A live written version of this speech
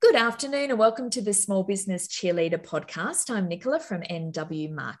Good afternoon and welcome to the Small Business Cheerleader podcast. I'm Nicola from NW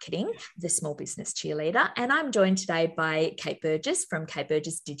Marketing, the Small Business Cheerleader, and I'm joined today by Kate Burgess from Kate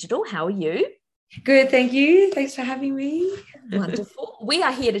Burgess Digital. How are you? Good, thank you. Thanks for having me. Wonderful. We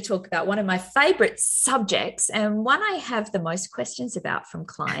are here to talk about one of my favorite subjects and one I have the most questions about from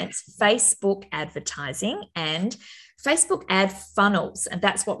clients, Facebook advertising and Facebook ad funnels. And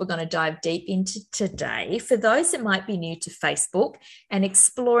that's what we're going to dive deep into today. For those that might be new to Facebook and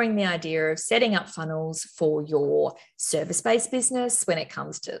exploring the idea of setting up funnels for your service-based business when it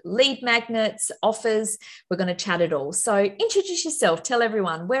comes to lead magnets, offers, we're going to chat it all. So introduce yourself, tell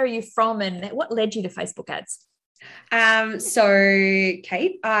everyone, where are you from and what led you to Facebook ads?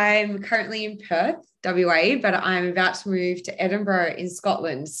 Kate, I'm currently in Perth, WA, but I'm about to move to Edinburgh in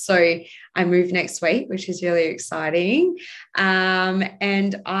Scotland. So I move next week, which is really exciting.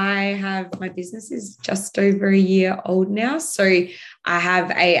 And my business is just over a year old now. So I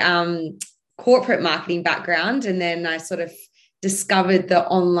have a corporate marketing background, and then I sort of discovered the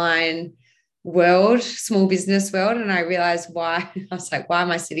online world, small business world, and I realized why. I was like, why am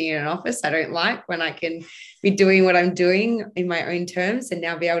I sitting in an office I don't like when I can be doing what I'm doing in my own terms and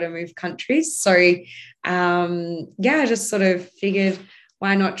now be able to move countries? So I just sort of figured,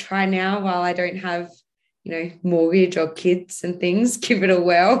 why not try now while I don't have mortgage or kids and things, give it a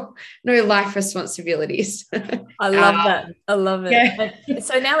whirl. No life responsibilities. I love that. I love it. Yeah.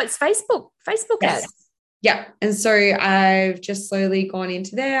 So now it's Facebook Yes. ads. Yeah. And so I've just slowly gone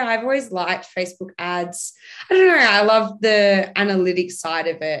into there. I've always liked Facebook ads. I don't know. I love the analytics side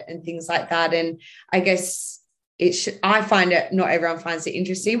of it and things like that. And I guess I find it, not everyone finds it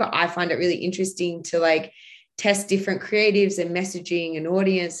interesting, but I find it really interesting to test different creatives and messaging and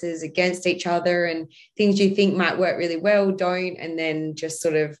audiences against each other, and things you think might work really well don't. And then just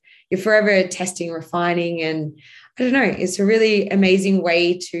sort of you're forever testing, refining. And I don't know, it's a really amazing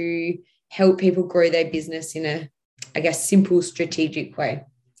way to help people grow their business in a, I guess, simple, strategic way.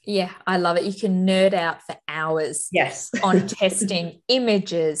 Yeah, I love it. You can nerd out for hours. Yes. On testing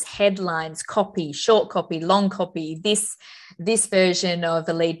images, headlines, copy, short copy, long copy, this version of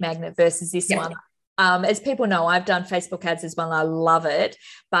the lead magnet versus this one. As people know, I've done Facebook ads as well. I love it,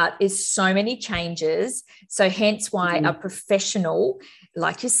 but it's so many changes. So hence why a professional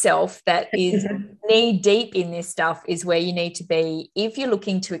like yourself that is knee deep in this stuff is where you need to be if you're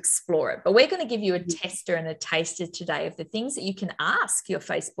looking to explore it. But we're going to give you a tester and a taster today of the things that you can ask your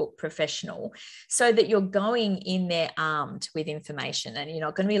Facebook professional so that you're going in there armed with information and you're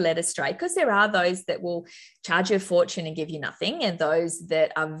not going to be led astray, because there are those that will charge you a fortune and give you nothing, and those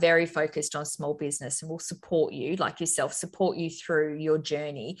that are very focused on small business and will support you, like yourself, support you through your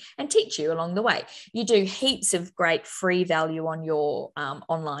journey and teach you along the way. You do heaps of great free value on your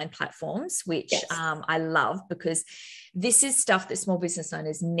online platforms, which I love, because this is stuff that small business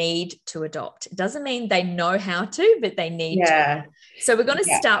owners need to adopt. It doesn't mean they know how to, but they need to. So we're going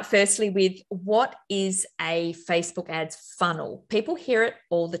to start firstly with, what is a Facebook ads funnel? People hear it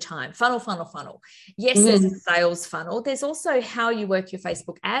all the time. Funnel. Yes, there's a sales funnel. There's also how you work your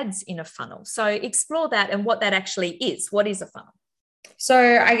Facebook ads in a funnel. So explore that and what that actually is. What is a funnel? So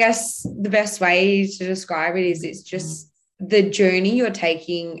I guess the best way to describe it is it's just the journey you're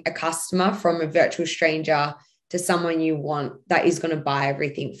taking a customer from a virtual stranger to someone you want that is going to buy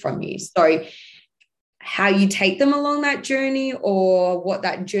everything from you. So how you take them along that journey, or what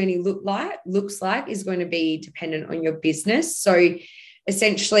that journey looks like is going to be dependent on your business. So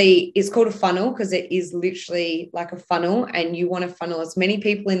essentially it's called a funnel because it is literally like a funnel, and you want to funnel as many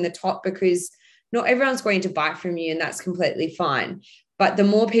people in the top, because not everyone's going to buy from you, and that's completely fine. But the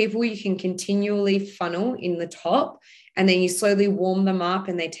more people you can continually funnel in the top, and then you slowly warm them up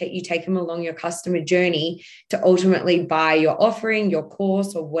and you take them along your customer journey to ultimately buy your offering, your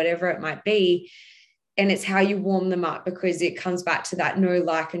course, or whatever it might be. And it's how you warm them up, because it comes back to that know,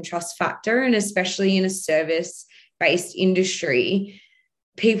 like, and trust factor. And especially in a service-based industry,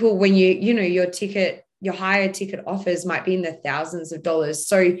 people, when your higher ticket offers might be in the thousands of dollars.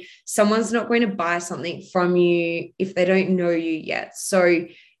 So someone's not going to buy something from you if they don't know you yet. So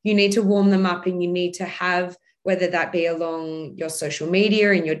you need to warm them up, and you need to have, whether that be along your social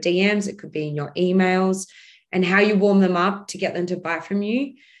media and your DMs, it could be in your emails, and how you warm them up to get them to buy from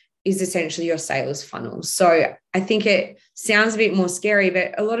you is essentially your sales funnel. So I think it sounds a bit more scary,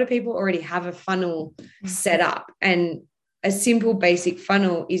 but a lot of people already have a funnel set up, and a simple basic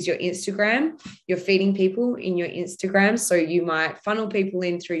funnel is your Instagram. You're feeding people in your Instagram. So you might funnel people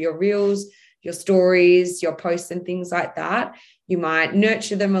in through your reels, your stories, your posts and things like that. You might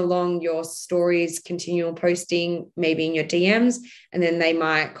nurture them along your stories, continual posting, maybe in your DMs, and then they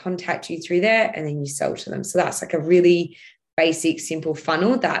might contact you through there, and then you sell to them. So that's like a really basic, simple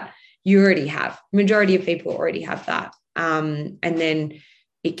funnel that you already have. Majority of people already have that. And then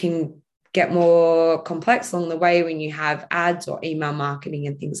it can get more complex along the way when you have ads or email marketing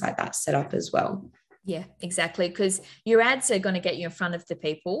and things like that set up as well. Yeah, exactly. Because your ads are going to get you in front of the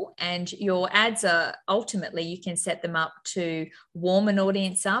people, and your ads are ultimately, you can set them up to warm an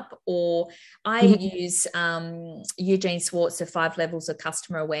audience up. Or I use Eugene Swartz's 5 levels of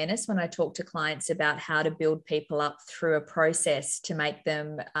customer awareness when I talk to clients about how to build people up through a process to make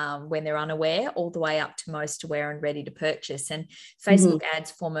them, when they're unaware, all the way up to most aware and ready to purchase. And Facebook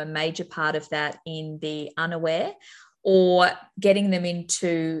ads form a major part of that in the unaware, or getting them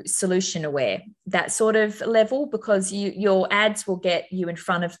into solution aware, that sort of level, because your ads will get you in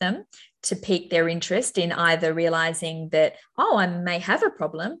front of them to pique their interest in either realizing that, oh, I may have a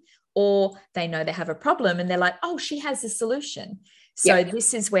problem, or they know they have a problem and they're like, oh, she has a solution. So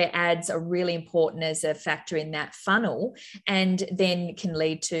this is where ads are really important as a factor in that funnel, and then can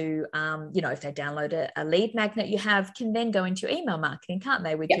lead to, if they download a lead magnet you have, can then go into email marketing, can't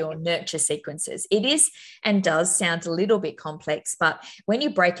they, with your nurture sequences. It is and does sound a little bit complex, but when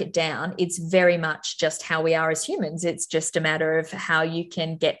you break it down, it's very much just how we are as humans. It's just a matter of how you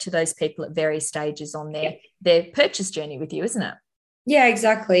can get to those people at various stages on their purchase journey with you, isn't it? Yeah,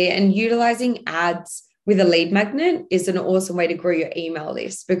 exactly. And utilizing ads with a lead magnet is an awesome way to grow your email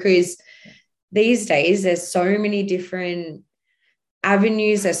list, because these days there's so many different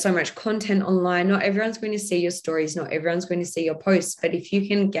avenues. There's so much content online. Not everyone's going to see your stories. Not everyone's going to see your posts. But if you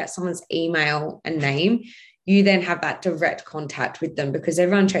can get someone's email and name, you then have that direct contact with them, because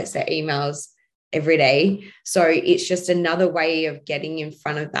everyone checks their emails every day. So it's just another way of getting in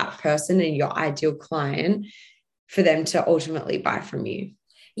front of that person and your ideal client for them to ultimately buy from you.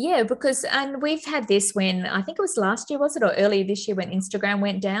 Yeah, because, and we've had this when, I think it was last year, was it, or earlier this year, when Instagram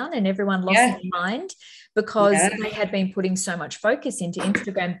went down and everyone lost their mind, because they had been putting so much focus into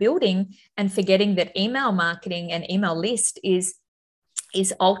Instagram building and forgetting that email marketing and email list is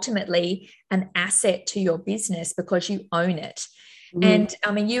ultimately an asset to your business, because you own it. And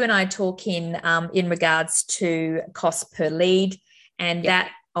I mean, you and I talk in regards to cost per lead, and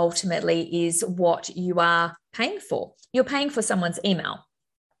that ultimately is what you are paying for. You're paying for someone's email.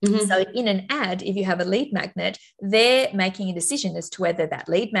 So in an ad, if you have a lead magnet, they're making a decision as to whether that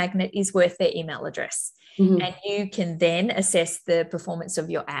lead magnet is worth their email address. And you can then assess the performance of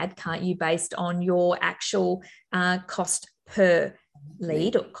your ad, can't you, based on your actual cost per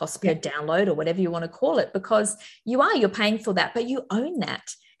lead or cost per download, or whatever you want to call it, because you're paying for that, but you own that.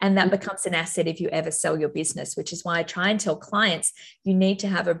 And that becomes an asset if you ever sell your business, which is why I try and tell clients, you need to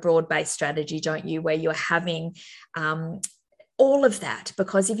have a broad-based strategy, don't you, where you're having all of that.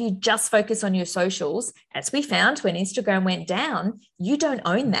 Because if you just focus on your socials, as we found when Instagram went down, you don't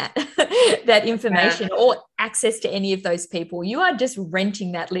own that that information or access to any of those people. You are just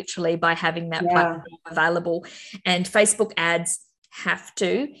renting that, literally, by having that platform available. And Facebook ads have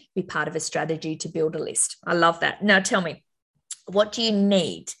to be part of a strategy to build a list. I love that. Now tell me, what do you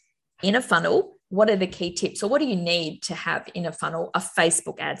need in a funnel? What are the key tips, or what do you need to have in a funnel, a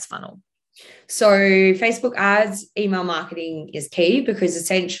Facebook ads funnel? So Facebook ads, email marketing is key, because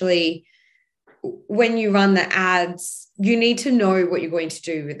essentially when you run the ads, you need to know what you're going to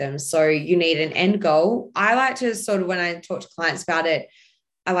do with them. So you need an end goal. I like to sort of, when I talk to clients about it,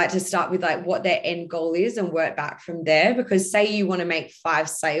 I like to start with like what their end goal is and work back from there. Because say you want to make 5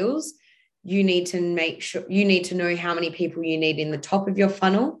 sales, you need to know how many people you need in the top of your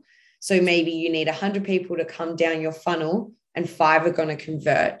funnel. So maybe you need 100 people to come down your funnel, and 5 are going to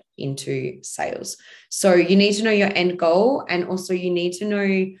convert into sales. So you need to know your end goal, and also you need to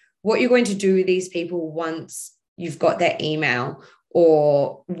know what you're going to do with these people once you've got their email,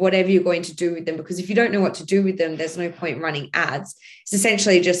 or whatever you're going to do with them. Because if you don't know what to do with them, there's no point running ads. It's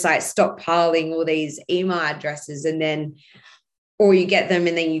essentially just like stockpiling all these email addresses, and then, or you get them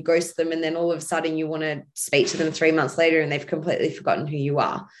and then you ghost them, and then all of a sudden you want to speak to them 3 months later and they've completely forgotten who you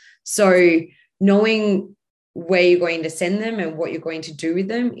are. So knowing where you're going to send them and what you're going to do with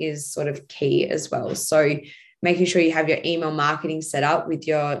them is sort of key as well. So making sure you have your email marketing set up with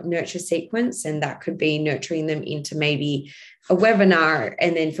your nurture sequence, and that could be nurturing them into maybe a webinar,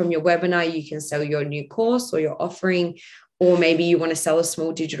 and then from your webinar you can sell your new course or your offering, or maybe you want to sell a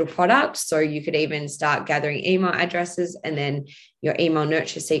small digital product. So you could even start gathering email addresses and then your email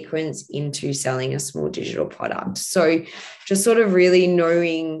nurture sequence into selling a small digital product. So just sort of really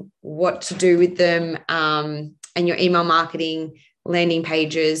knowing what to do with them, and your email marketing, landing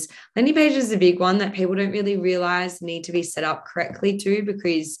pages. Landing pages is a big one that people don't really realize need to be set up correctly too,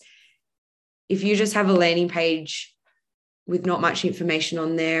 because if you just have a landing page with not much information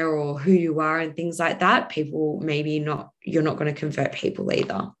on there or who you are and things like that, people you're not going to convert people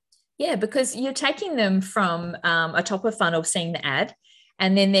either. Yeah, because you're taking them from a top of funnel, seeing the ad,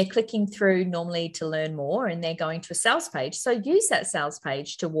 and then they're clicking through normally to learn more, and they're going to a sales page. So use that sales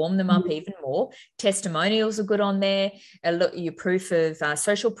page to warm them up even more. Testimonials are good on there. Look, your proof of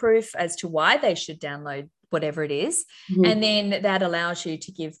social proof as to why they should download whatever it is. And then that allows you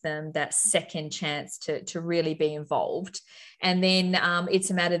to give them that second chance to really be involved. And then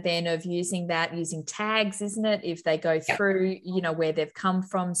it's a matter then of using tags, isn't it? If they go through, where they've come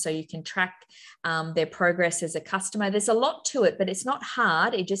from, so you can track their progress as a customer. There's a lot to it, but it's not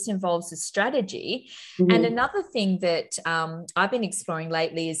hard. It just involves a strategy. And another thing that I've been exploring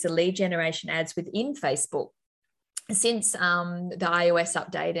lately is the lead generation ads within Facebook. Since the iOS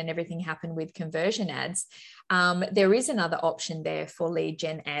update and everything happened with conversion ads, there is another option there for lead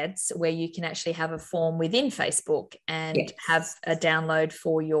gen ads where you can actually have a form within Facebook and have a download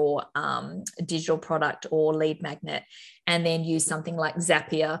for your digital product or lead magnet, and then use something like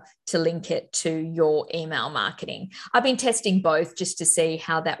Zapier to link it to your email marketing. I've been testing both just to see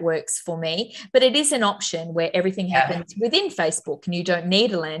how that works for me, but it is an option where everything happens within Facebook and you don't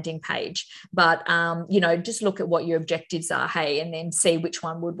need a landing page, but just look at what your objectives are, and then see which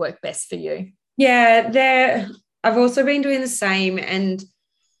one would work best for you. Yeah, I've also been doing the same, and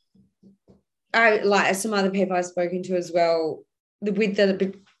I like some other people I've spoken to as well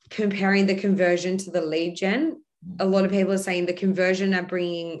with comparing the conversion to the lead gen. A lot of people are saying the conversion are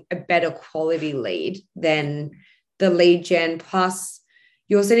bringing a better quality lead than the lead gen. Plus,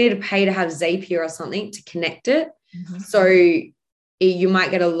 you also need to pay to have Zapier or something to connect it. So you might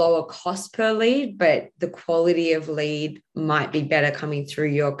get a lower cost per lead, but the quality of lead might be better coming through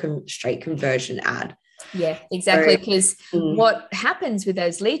your straight conversion ad. Yeah, exactly. Because what happens with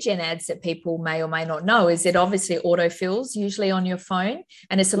those lead gen ads that people may or may not know is it obviously autofills usually on your phone,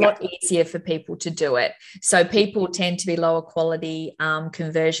 and it's a lot easier for people to do it. So people tend to be lower quality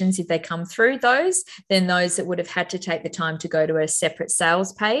conversions if they come through those than those that would have had to take the time to go to a separate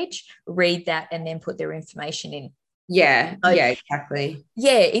sales page, read that, and then put their information in. Yeah, exactly.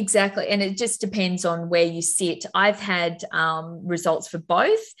 Yeah, exactly. And it just depends on where you sit. I've had results for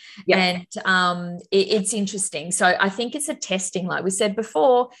both, and it's interesting. So I think it's a testing, like we said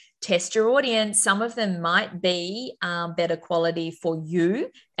before, test your audience. Some of them might be better quality for you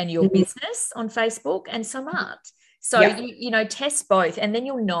and your business on Facebook, and some aren't. So, test both, and then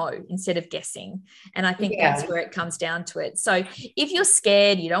you'll know instead of guessing. And I think that's where it comes down to it. So if you're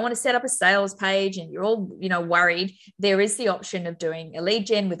scared, you don't want to set up a sales page and you're all, worried, there is the option of doing a lead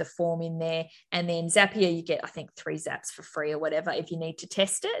gen with a form in there. And then Zapier, you get, I think, 3 Zaps for free or whatever if you need to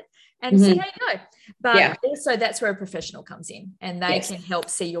test it and see how you go. But also that's where a professional comes in, and they can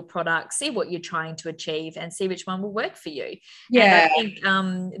help see your product, see what you're trying to achieve, and see which one will work for you. And I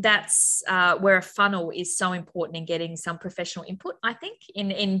think that's where a funnel is so important in getting some professional input, I think,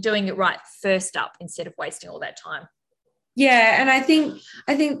 in doing it right first up instead of wasting all that time. Yeah. And I think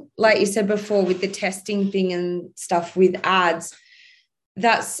like you said before, with the testing thing and stuff with ads,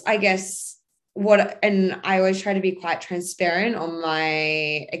 that's, I guess, and I always try to be quite transparent on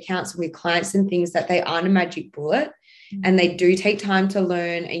my accounts with clients and things, that they aren't a magic bullet, and they do take time to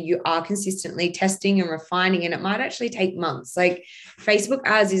learn, and you are consistently testing and refining, and it might actually take months. Like Facebook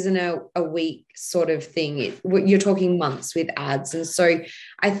ads isn't a week sort of thing. You're talking months with ads. And so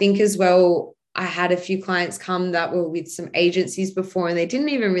I think as well, I had a few clients come that were with some agencies before, and they didn't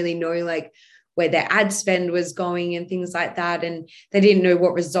even really know like where their ad spend was going and things like that. And they didn't know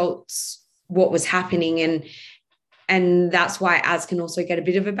what was happening. And that's why ads can also get a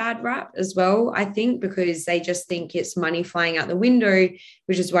bit of a bad rap as well, I think, because they just think it's money flying out the window,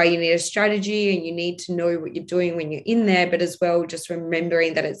 which is why you need a strategy and you need to know what you're doing when you're in there, but as well, just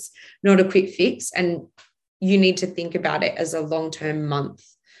remembering that it's not a quick fix, and you need to think about it as a long-term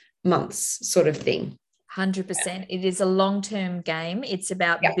months sort of thing. 100%. It is a long-term game. It's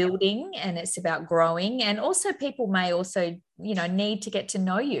about building, and it's about growing. And also people may also, need to get to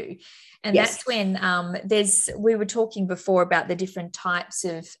know you. And that's when we were talking before about the different types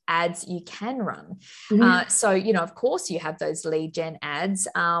of ads you can run. So, of course you have those lead gen ads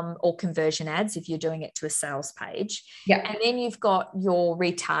or conversion ads if you're doing it to a sales page. And then you've got your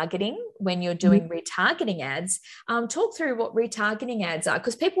retargeting. When you're doing retargeting ads, talk through what retargeting ads are,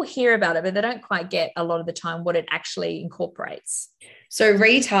 because people hear about it, but they don't quite get a lot of the time what it actually incorporates. So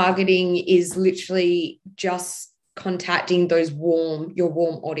retargeting is literally just contacting your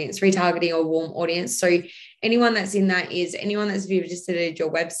warm audience, retargeting a warm audience. So anyone that's in that is anyone that's visited your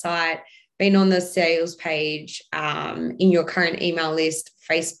website, been on the sales page, in your current email list,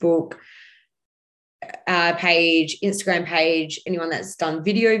 Facebook, page, Instagram page, anyone that's done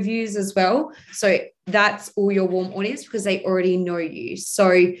video views as well. So that's all your warm audience because they already know you.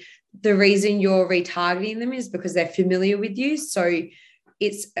 So the reason you're retargeting them is because they're familiar with you. So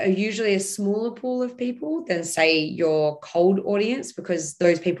it's usually a smaller pool of people than, say, your cold audience, because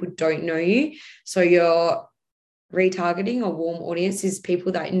those people don't know you. So your retargeting or warm audience is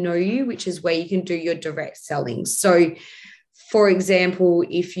people that know you, which is where you can do your direct selling. So for example,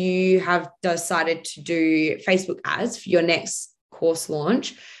 if you have decided to do Facebook ads for your next course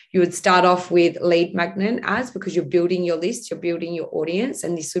launch, you would start off with lead magnet ads because you're building your list, you're building your audience,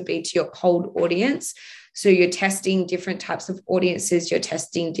 and this would be to your cold audience. So you're testing different types of audiences, you're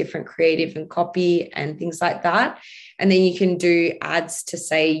testing different creative and copy and things like that. And then you can do ads to,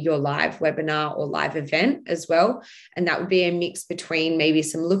 say, your live webinar or live event as well. And that would be a mix between maybe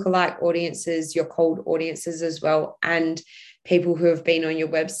some lookalike audiences, your cold audiences as well, and people who have been on your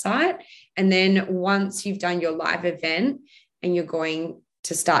website. And then once you've done your live event and you're going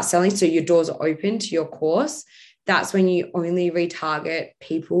to start selling, so your doors are open to your course, that's when you only retarget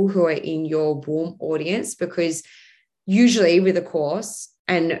people who are in your warm audience, because usually with a course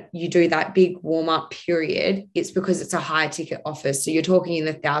and you do that big warm up period, it's because it's a high ticket offer. So you're talking in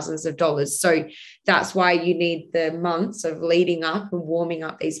the thousands of dollars. So that's why you need the months of leading up and warming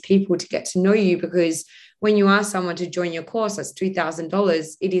up these people to get to know you, because when you ask someone to join your course, that's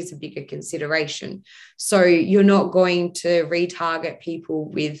 $2,000. It is a bigger consideration. So you're not going to retarget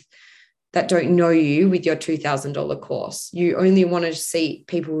people that don't know you with your $2,000 course. You only want to see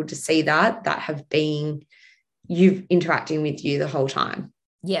people to see that have been you interacting with you the whole time.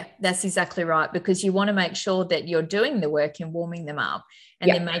 Yeah, that's exactly right, because you want to make sure that you're doing the work and warming them up, and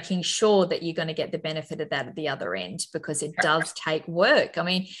then making sure that you're going to get the benefit of that at the other end, because it does take work. I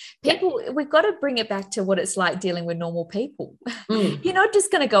mean, people, we've got to bring it back to what it's like dealing with normal people. You're not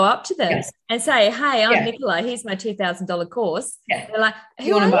just going to go up to them and say, hey, I'm Nicola, here's my $2,000 course. They're like, who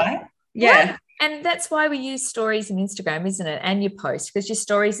you want to buy? Yeah. What? And that's why we use stories in Instagram, isn't it? And your posts, because your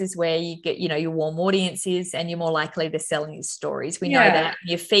stories is where you get, your warm audiences, and you're more likely to sell in your stories. We know that.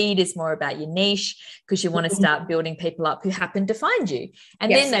 Your feed is more about your niche, because you want to start building people up who happen to find you.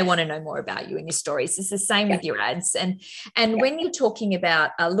 And then they want to know more about you in your stories. It's the same with your ads. And when you're talking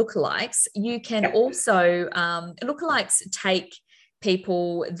about lookalikes, you can also, lookalikes take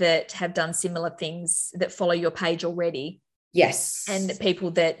people that have done similar things that follow your page already. Yes. And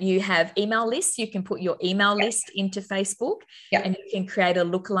people that you have email lists, you can put your email list into Facebook, and you can create a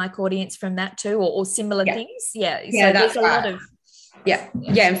lookalike audience from that too, or similar things. Yeah. So there's a lot of. Yeah.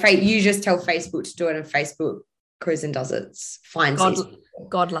 In fact, you just tell Facebook to do it, and Facebook goes and does it. It's fine.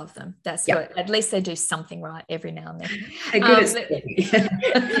 God love them. That's good. At least they do something right every now and then. They're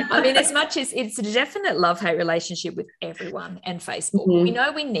good I mean, as much as it's a definite love-hate relationship with everyone and Facebook. We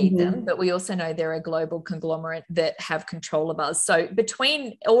know we need them, but we also know they're a global conglomerate that have control of us. So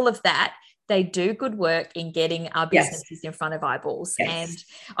between all of that, they do good work in getting our businesses in front of eyeballs. And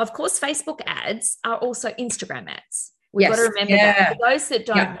of course, Facebook ads are also Instagram ads. We've got to remember that. For those that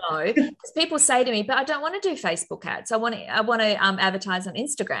don't know, because people say to me, but I don't want to do Facebook ads. I want to advertise on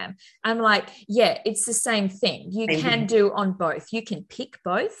Instagram. I'm like, it's the same thing. You can do on both. You can pick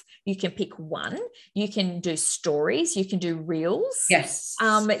both. You can pick one. You can do stories. You can do reels. Yes.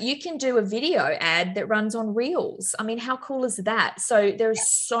 You can do a video ad that runs on reels. I mean, how cool is that? So there's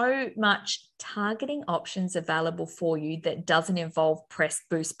so much targeting options available for you that doesn't involve press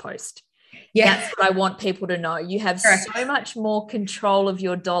boost post. That's what I want people to know. You have so much more control of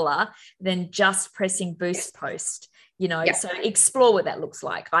your dollar than just pressing boost post, so explore what that looks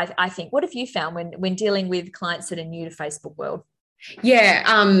like. I think, what have you found when dealing with clients that are new to Facebook world?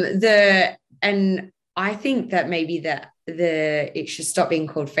 And I think that maybe it should stop being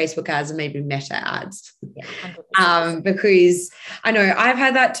called Facebook ads and maybe meta ads. Because I know I've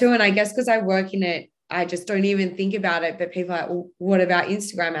had that too, and I guess because I work in it, I just don't even think about it. But people are like, well, what about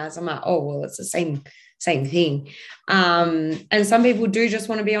Instagram ads? I'm like, oh, well, it's the same thing. And some people do just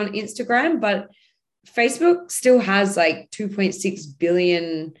want to be on Instagram, but Facebook still has like 2.6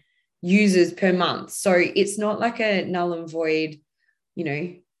 billion users per month. So it's not like a null and void,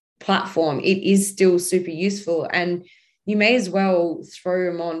 platform. It is still super useful. And you may as well throw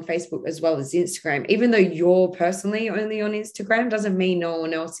them on Facebook as well as Instagram. Even though you're personally only on Instagram, doesn't mean no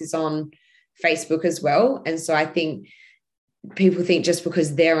one else is on Facebook as well. And so I think people think just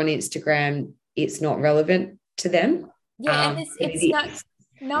because they're on Instagram, it's not relevant to them. And it's not.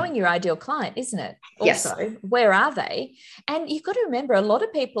 knowing your ideal client, isn't it? Yes. Also, where are they? And you've got to remember, a lot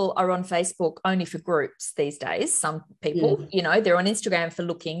of people are on Facebook only for groups these days. Some people, they're on Instagram for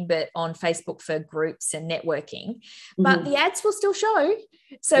looking, but on Facebook for groups and networking. But the ads will still show.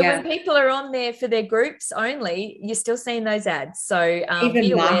 So when people are on there for their groups only, you're still seeing those ads. So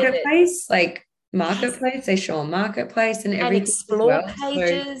even marketplace, marketplace, they show on marketplace and everything, and explore as well.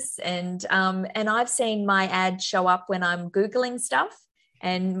 pages. And I've seen my ad show up when I'm Googling stuff,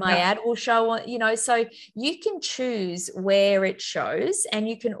 and my ad will show on, so you can choose where it shows, and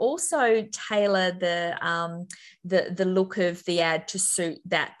you can also tailor the look of the ad to suit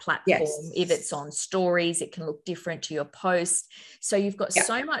that platform. Yes. If it's on stories, it can look different to your post. So you've got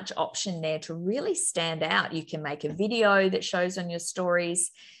so much option there to really stand out. You can make a video that shows on your stories.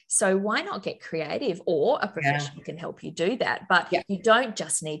 So why not get creative, or a professional can help you do that. But you don't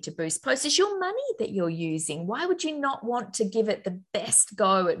just need to boost posts. It's your money that you're using. Why would you not want to give it the best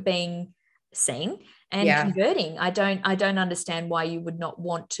go at being seen and converting? I don't understand why you would not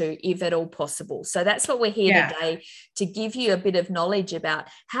want to, if at all possible. So that's what we're here today, to give you a bit of knowledge about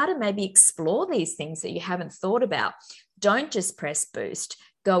how to maybe explore these things that you haven't thought about. Don't just press boost.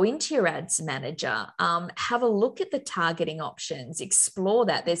 Go into your ads manager, have a look at the targeting options, explore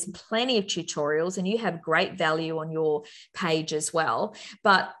that. There's plenty of tutorials, and you have great value on your page as well.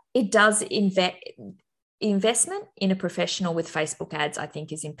 But it does investment in a professional with Facebook ads, I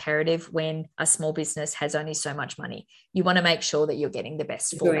think, is imperative when a small business has only so much money. You want to make sure that you're getting the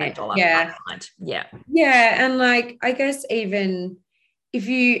best for that dollar. Yeah. And I guess even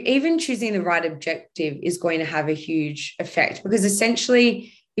choosing the right objective is going to have a huge effect, because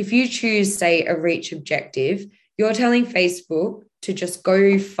essentially if you choose, say, a reach objective, you're telling Facebook to just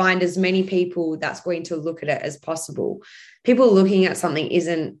go find as many people that's going to look at it as possible. People looking at something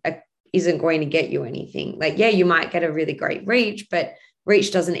isn't going to get you anything. You might get a really great reach, but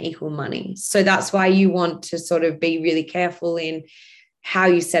reach doesn't equal money. So that's why you want to sort of be really careful in how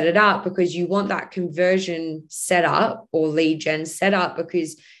you set it up, because you want that conversion set up or lead gen set up,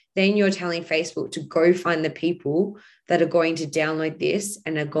 because then you're telling Facebook to go find the people that are going to download this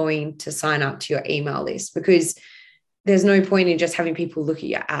and are going to sign up to your email list, because there's no point in just having people look at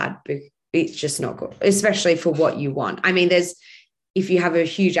your ad. It's just not good, especially for what you want. I mean, if you have a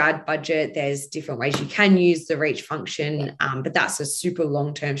huge ad budget, there's different ways you can use the reach function, but that's a super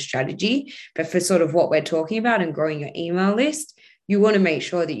long-term strategy. But for sort of what we're talking about and growing your email list, you want to make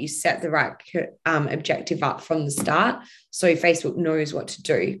sure that you set the right objective up from the start, so Facebook knows what to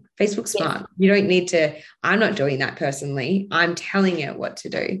do. Facebook's smart. You don't need to, I'm not doing that personally. I'm telling it what to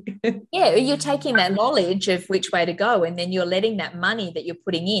do. You're taking that knowledge of which way to go, and then you're letting that money that you're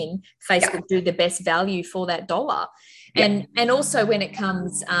putting in, Facebook do the best value for that dollar. And also when it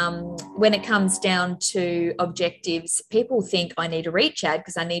comes down to objectives, people think I need a reach ad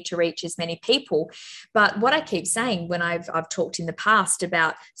because I need to reach as many people. But what I keep saying when I've talked in the past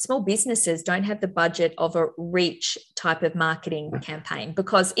about small businesses don't have the budget of a reach type of marketing campaign,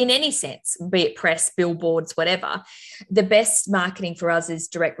 because in any sense, be it press, billboards, whatever, the best marketing for us is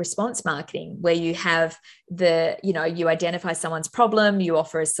direct response marketing, where you have you identify someone's problem, you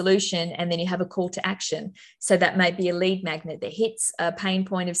offer a solution, and then you have a call to action. So that may be a lead magnet that hits a pain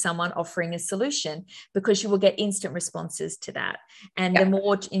point of someone offering a solution, because you will get instant responses to that. And the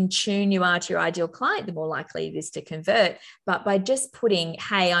more in tune you are to your ideal client, the more likely it is to convert. But by just putting,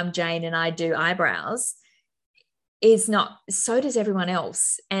 hey, I'm Jane and I do eyebrows, is not, so does everyone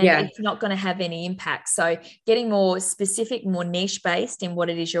else, and it's not going to have any impact. So getting more specific, more niche based in what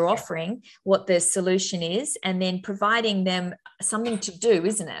it is you're offering, what the solution is, and then providing them something to do,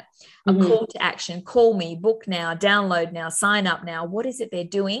 isn't it? A call to action, call me, book now, download now, sign up now. What is it they're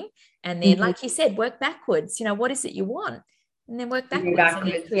doing? And then, like you said, work backwards. What is it you want? And then work backwards.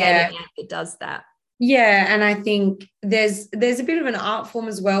 And then create an app that does that. Yeah. And I think there's a bit of an art form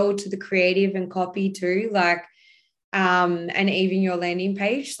as well to the creative and copy too. And even your landing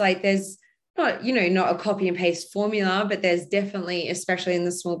page, there's not a copy and paste formula, but there's definitely, especially in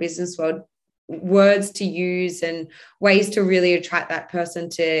the small business world, words to use and ways to really attract that person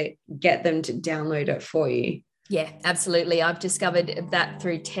to get them to download it for you. Yeah, absolutely. I've discovered that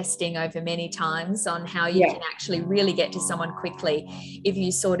through testing over many times on how you can actually really get to someone quickly. If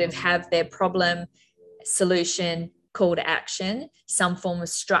you sort of have their problem, solution, call to action, some form of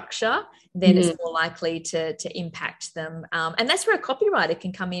structure, then it's more likely to impact them. And that's where a copywriter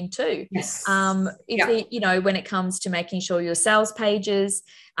can come in too. Yes. When it comes to making sure your sales pages,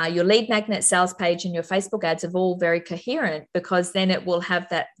 your lead magnet sales page and your Facebook ads are all very coherent, because then it will have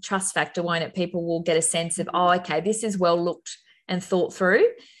that trust factor, won't it? People will get a sense of, oh, okay, this is well looked and thought through.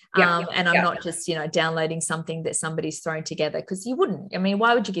 And I'm not just, downloading something that somebody's thrown together, because you wouldn't. I mean,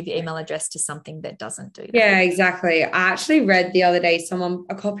 why would you give your email address to something that doesn't do that? Yeah, exactly. I actually read the other day,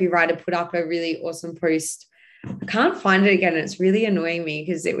 a copywriter put up a really awesome post. I can't find it again. It's really annoying me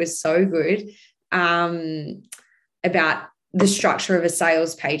because it was so good, about the structure of a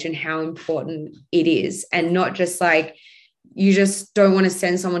sales page and how important it is. And not just like, you just don't want to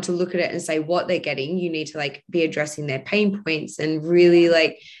send someone to look at it and say what they're getting. You need to like be addressing their pain points and really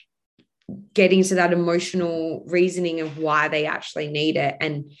like getting to that emotional reasoning of why they actually need it,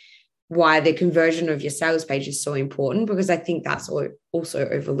 and why the conversion of your sales page is so important, because I think that's also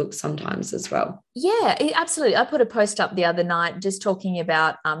overlooked sometimes as well. Yeah, absolutely. I put a post up the other night just talking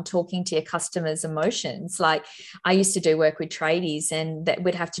about talking to your customers' emotions. Like, I used to do work with tradies, and that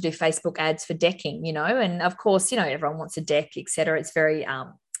we'd have to do Facebook ads for decking, and of course, everyone wants a deck, etc. It's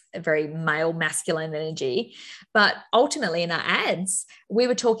very male, masculine energy. But ultimately in our ads, we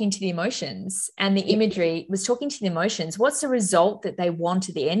were talking to the emotions, and the imagery was talking to the emotions. What's the result that they want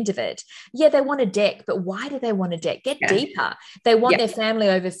at the end of it? Yeah, they want a deck, but why do they want a deck? Get deeper. They want their family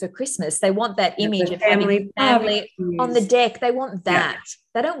over for Christmas. They want that image of having family on the deck. They want that.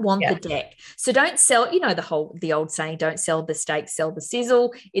 They don't want the deck. So don't sell, the old saying, don't sell the steak, sell the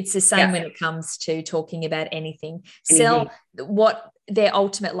sizzle. It's the same when it comes to talking about anything. Sell what their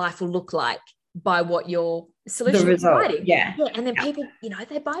ultimate life will look like by what your solution is providing. And then people,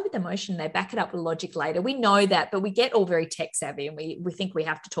 they buy with emotion, they back it up with logic later. We know that, but we get all very tech savvy, and we think we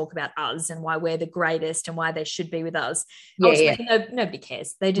have to talk about us and why we're the greatest and why they should be with us. Ultimately, nobody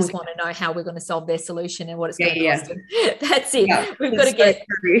cares. They just want to know how we're going to solve their solution and what it's going to cost them. That's it. We've got to get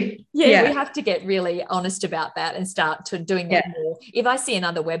we have to get really honest about that and start to doing that more. If I see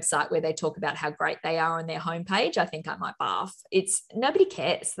another website where they talk about how great they are on their homepage, I think I might barf. Nobody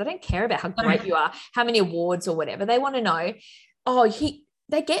cares. They don't care about how great you are, how many awards or whatever. They want to know,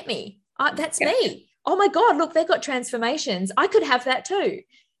 they get me. That's me. Oh my God, look, they got transformations. I could have that too.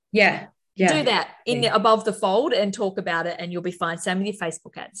 Do that above the fold and talk about it, and you'll be fine. Same with your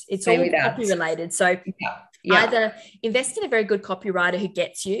Facebook ads. It's all copy related. So either invest in a very good copywriter who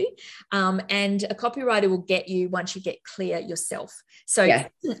gets you, and a copywriter will get you once you get clear yourself. So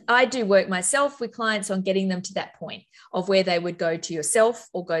I do work myself with clients on getting them to that point of where they would go to yourself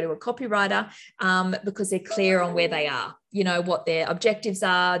or go to a copywriter, because they're clear on where they are, what their objectives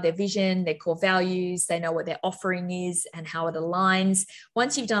are, their vision, their core values. They know what their offering is and how it aligns.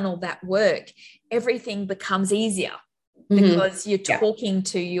 Once you've done all that work, everything becomes easier, because you're talking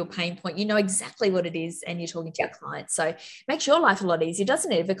to your pain point. You know exactly what it is, and you're talking to your client. So it makes your life a lot easier,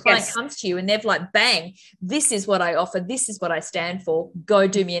 doesn't it? If a client comes to you and they've like, bang, this is what I offer, this is what I stand for, go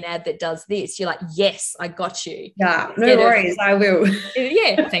do me an ad that does this. You're like, yes, I got you. Yeah, no worries, I will.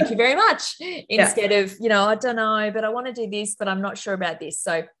 Thank you very much. Instead of, I don't know, but I want to do this, but I'm not sure about this.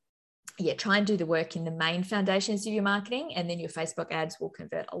 So try and do the work in the main foundations of your marketing, and then your Facebook ads will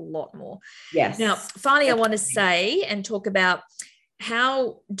convert a lot more. Now, finally, I want to say and talk about,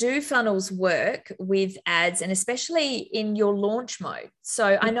 how do funnels work with ads, and especially in your launch mode?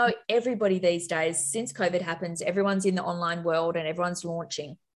 So I know everybody these days, since COVID happens, everyone's in the online world and everyone's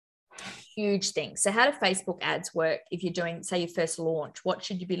launching. Huge thing. So how do Facebook ads work if you're doing, say, your first launch? What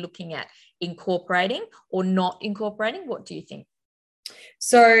should you be looking at incorporating or not incorporating? What do you think?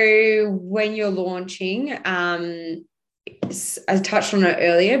 So when you're launching, I touched on it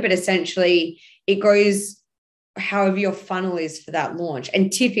earlier, but essentially it goes however your funnel is for that launch.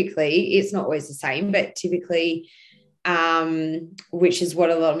 And typically it's not always the same, but typically, which is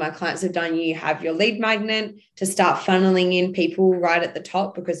what a lot of my clients have done, you have your lead magnet to start funneling in people right at the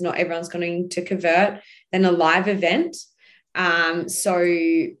top, because not everyone's going to convert. Then a live event. So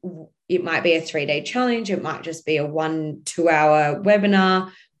it might be a 3-day challenge. It might just be a 1-2 hour webinar,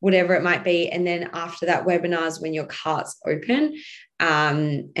 whatever it might be. And then after that webinar is when your cart's open,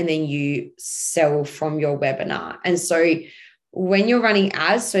 and then you sell from your webinar. And so when you're running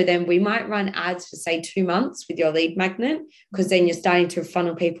ads, so then we might run ads for say 2 months with your lead magnet, because then you're starting to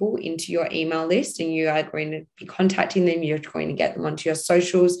funnel people into your email list, and you are going to be contacting them. You're going to get them onto your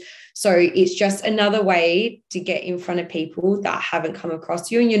socials. So it's just another way to get in front of people that haven't come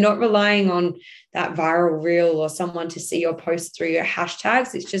across you, and you're not relying on that viral reel or someone to see your post through your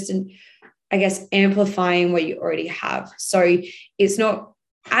hashtags. It's just amplifying what you already have. So it's not,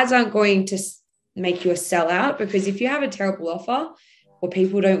 ads aren't going to make you a sellout, because if you have a terrible offer or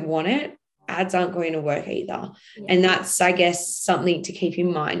people don't want it, ads aren't going to work either. And that's, something to keep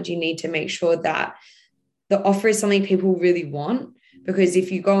in mind. You need to make sure that the offer is something people really want, because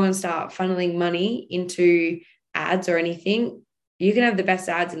if you go and start funneling money into ads or anything, you can have the best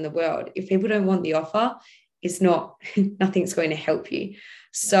ads in the world. If people don't want the offer, it's not, nothing's going to help you.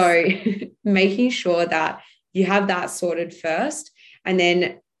 So making sure that you have that sorted first, and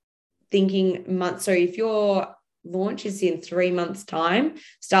then thinking months. So if your launch is in 3 months' time,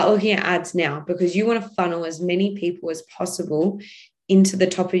 start looking at ads now, because you want to funnel as many people as possible into the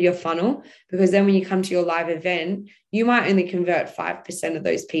top of your funnel, because then when you come to your live event, you might only convert 5% of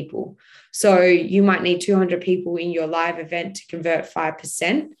those people. So you might need 200 people in your live event to convert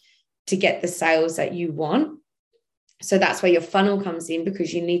 5% to get the sales that you want. So that's where your funnel comes in,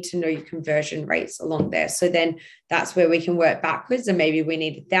 because you need to know your conversion rates along there. So then that's where we can work backwards, and maybe we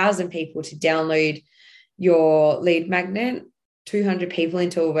need 1,000 people to download your lead magnet, 200 people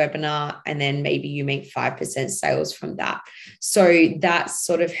into a webinar, and then maybe you make 5% sales from that. So that's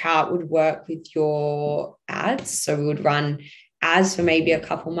sort of how it would work with your ads. So we would run ads for maybe a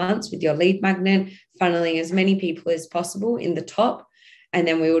couple months with your lead magnet, funneling as many people as possible in the top. And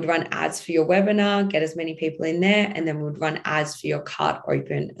then we would run ads for your webinar, get as many people in there, and then we would run ads for your cart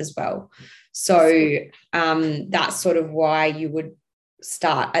open as well. So that's sort of why you would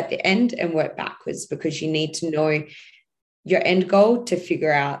start at the end and work backwards, because you need to know your end goal to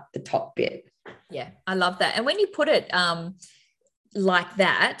figure out the top bit. Yeah, I love that. And when you put it like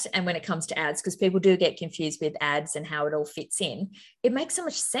that, and when it comes to ads, because people do get confused with ads and how it all fits in, it makes so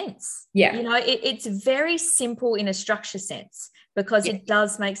much sense. Yeah. You know, it's very simple in a structure sense, because it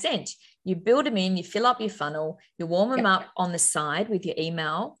does make sense. You build them in, you fill up your funnel, you warm them up on the side with your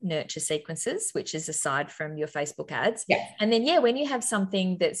email nurture sequences, which is aside from your Facebook ads. And then, when you have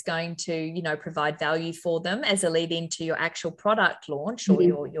something that's going to, you know, provide value for them as a lead into your actual product launch or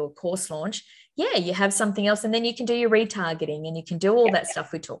your course launch, you have something else, and then you can do your retargeting and you can do all that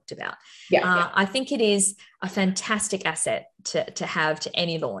stuff we talked about. I think it is a fantastic asset to have to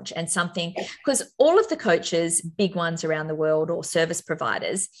any launch, and something, because all of the coaches, big ones around the world, or service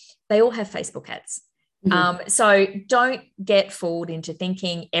providers, they all have Facebook ads. So don't get fooled into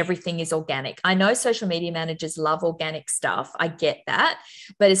thinking everything is organic. I know social media managers love organic stuff. I get that,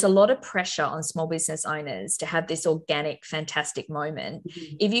 but it's a lot of pressure on small business owners to have this organic, fantastic moment.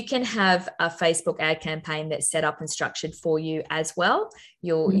 If you can have a Facebook ad campaign that's set up and structured for you as well,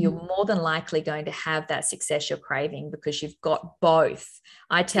 you're more than likely going to have that success you're craving, because you've got both.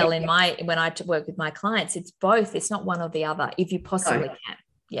 I tell when I work with my clients, it's both. It's not one or the other, if you possibly can.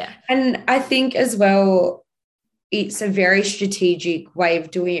 Yeah. And I think as well, it's a very strategic way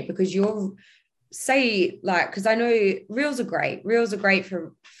of doing it, because you'll say, like, because I know reels are great. Reels are great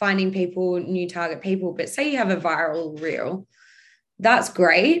for finding people, new target people. But say you have a viral reel, that's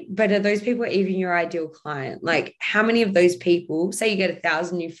great. But are those people even your ideal client? Like, how many of those people, say you get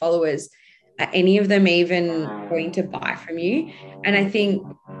 1,000 new followers, are any of them even going to buy from you? And I think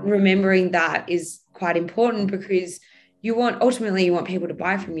remembering that is quite important, because ultimately you want people to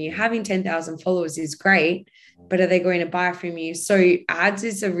buy from you. Having 10,000 followers is great, but are they going to buy from you? So ads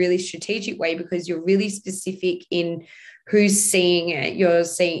is a really strategic way, because you're really specific in who's seeing it. You're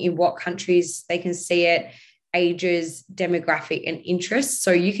seeing in what countries they can see it, ages, demographic, and interests. So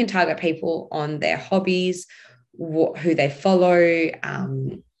you can target people on their hobbies, who they follow,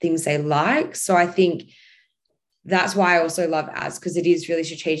 things they like. So I think that's why I also love ads, because it is really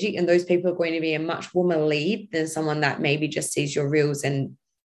strategic, and those people are going to be a much warmer lead than someone that maybe just sees your reels and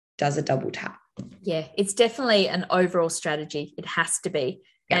does a double tap. Yeah, it's definitely an overall strategy. It has to be.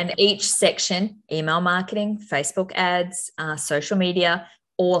 And each section, email marketing, Facebook ads, social media,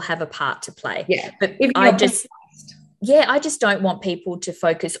 all have a part to play. But I just don't want people to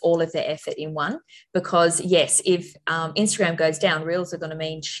focus all of their effort in one, because yes, if Instagram goes down, reels are going to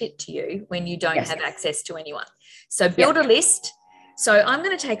mean shit to you when you don't have access to anyone. So build a list. So I'm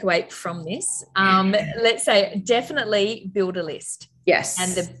going to take away from this. Let's say definitely build a list. Yes.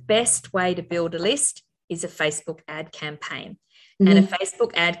 And the best way to build a list is a Facebook ad campaign. And a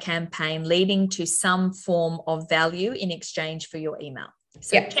Facebook ad campaign leading to some form of value in exchange for your email.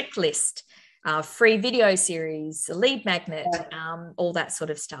 So checklist, free video series, lead magnet, all that sort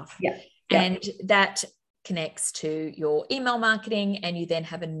of stuff. And that connects to your email marketing, and you then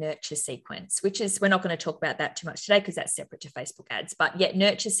have a nurture sequence, which is, we're not going to talk about that too much today because that's separate to Facebook ads, but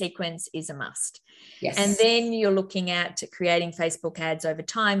nurture sequence is a must. And then you're looking at creating Facebook ads over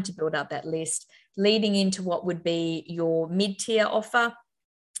time to build up that list, leading into what would be your mid-tier offer,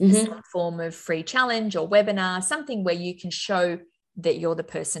 some form of free challenge or webinar, something where you can show that you're the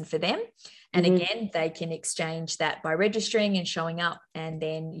person for them. And again, they can exchange that by registering and showing up, and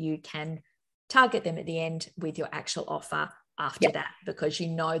then you can target them at the end with your actual offer after that, because you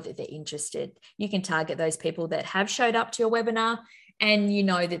know that they're interested. You can target those people that have showed up to your webinar, and you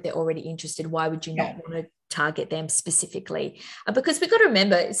know that they're already interested. Why would you not want to target them specifically, because we've got to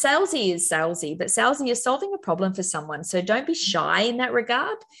remember salesy is salesy, but salesy is solving a problem for someone. So don't be shy in that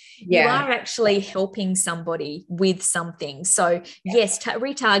regard. You are actually helping somebody with something. So yes,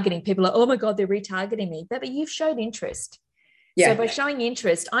 retargeting, people are, oh my God, they're retargeting me, but you've showed interest. So by showing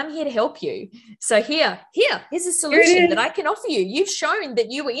interest, I'm here to help you. So here's a solution that I can offer you. You've shown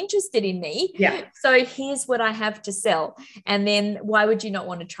that you were interested in me. So here's what I have to sell. And then why would you not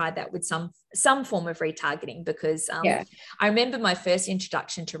want to try that with some form of retargeting? Because I remember my first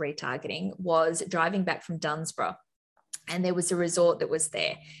introduction to retargeting was driving back from Dunsborough. And there was a resort that was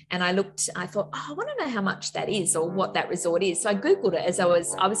there. And I thought, oh, I want to know how much that is or what that resort is. So I Googled it as I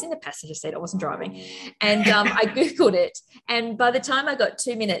was in the passenger seat. I wasn't driving. And I Googled it. And by the time I got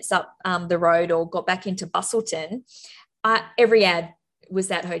 2 minutes up the road or got back into Bustleton, every ad was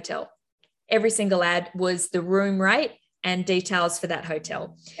that hotel. Every single ad was the room rate and details for that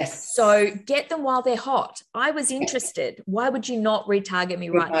hotel. So get them while they're hot. I was interested. Why would you not retarget me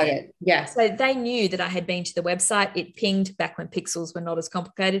right now? So they knew that I had been to the website. It pinged back when pixels were not as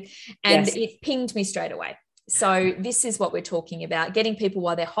complicated, and it pinged me straight away. So this is what we're talking about, getting people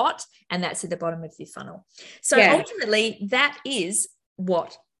while they're hot, and that's at the bottom of your funnel. So ultimately, that is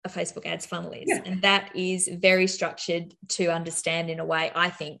what a Facebook ads funnel is. And that is very structured to understand in a way, I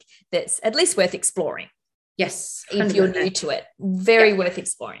think, that's at least worth exploring. Yes. 100%. If you're new to it, very worth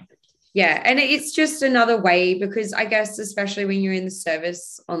exploring. Yeah. And it's just another way, because I guess, especially when you're in the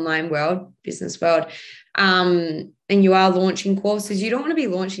service online world, business world, and you are launching courses, you don't want to be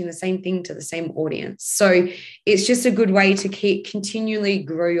launching the same thing to the same audience. So it's just a good way to continually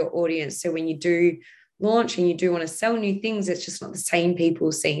grow your audience. So when you do launch and you do want to sell new things, it's just not the same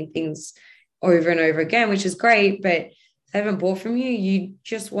people seeing things over and over again, which is great. But they haven't bought from you, you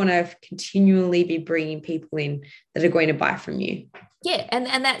just want to continually be bringing people in that are going to buy from you. Yeah.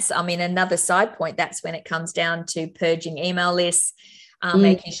 And that's, I mean, another side point, that's when it comes down to purging email lists,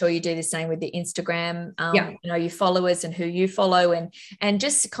 making sure you do the same with the Instagram, you know, your followers and who you follow, and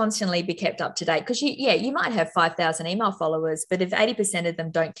just constantly be kept up to date. Because you might have 5,000 email followers, but if 80% of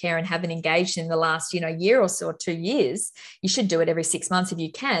them don't care and haven't engaged in the last, year or so, or 2 years, you should do it every 6 months if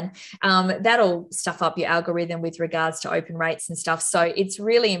you can. That'll stuff up your algorithm with regards to open rates and stuff. So it's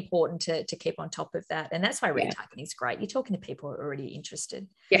really important to keep on top of that. And that's why retargeting is great. You're talking to people who are already interested.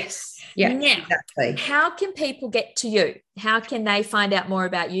 Yes. Yeah, now, exactly. How can people get to you? How can they find out more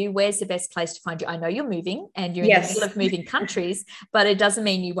about you? Where's the best place to find you? I know you're moving and you're in the middle of moving countries, but it doesn't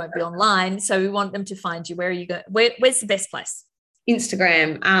mean you won't be online. So we want them to find you. Where are you going? Where's the best place?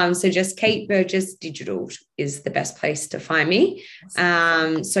 Instagram. So just Kate Burgess Digital is the best place to find me.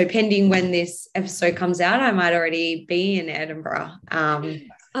 So pending when this episode comes out, I might already be in Edinburgh.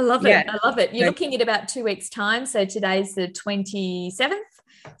 I love it. I love it. You're looking at about 2 weeks' time. So today's the 27th.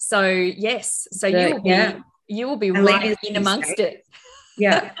 So yes. So you will be right in amongst it.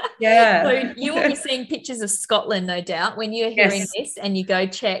 Yeah. So you will be seeing pictures of Scotland, no doubt. When you're hearing this and you go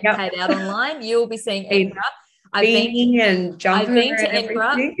check Kate out online, you will be seeing Edinburgh. I've been to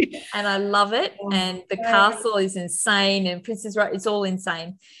Edinburgh and I love it. And the castle is insane, and Princess Road, it's all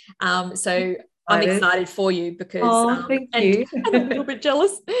insane. So I'm excited for you because thank you. I'm a little bit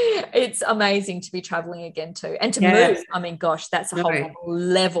jealous. It's amazing to be traveling again too, and to move. I mean, gosh, that's a whole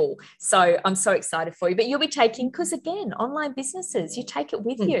level. So I'm so excited for you. But you'll be taking, because again, online businesses, you take it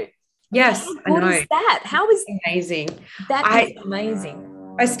with you. Yes, what is that? How is amazing? That is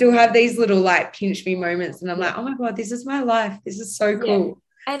amazing. I still have these little pinch me moments, and I'm like, oh my God, this is my life. This is so cool.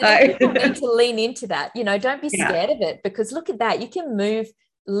 And people need to lean into that. Don't be scared of it, because look at that. You can move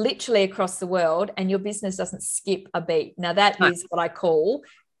literally across the world and your business doesn't skip a beat. Now that is what I call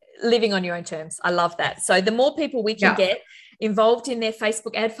living on your own terms. I love that. So the more people we can get involved in their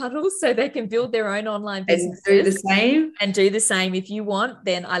Facebook ad funnels so they can build their own online business and do the same if you want,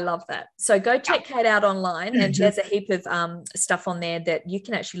 then I love that. So go check Kate out online, and she has a heap of stuff on there that you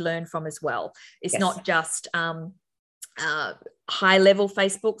can actually learn from as well. It's not just high level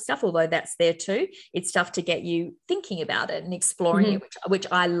Facebook stuff, although that's there too. It's stuff to get you thinking about it and exploring it, which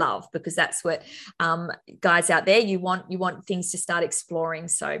I love, because that's what guys out there, you want things to start exploring.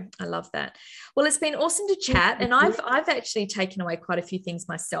 So I love that. Well, it's been awesome to chat, and I've actually taken away quite a few things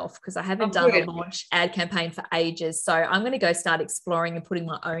myself, because I haven't done a launch ad campaign for ages. So I'm going to go start exploring and putting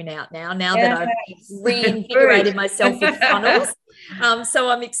my own out now that I've reinvigorated myself with funnels. So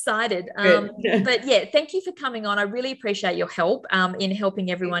I'm excited. But yeah, thank you for coming on. I really appreciate your help in helping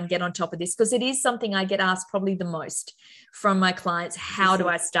everyone get on top of this, because it is something I get asked probably the most from my clients. How do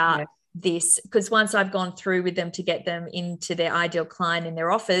I start this? Because once I've gone through with them to get them into their ideal client in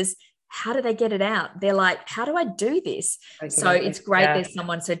their offers, how do they get it out? They're like, how do I do this? So it's great there's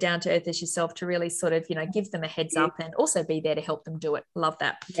someone so down to earth as yourself to really sort of, give them a heads up and also be there to help them do it. Love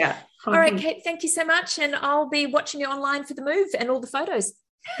that. Yeah. All right, Kate, thank you so much. And I'll be watching you online for the move and all the photos.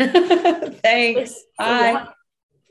 Thanks. Bye.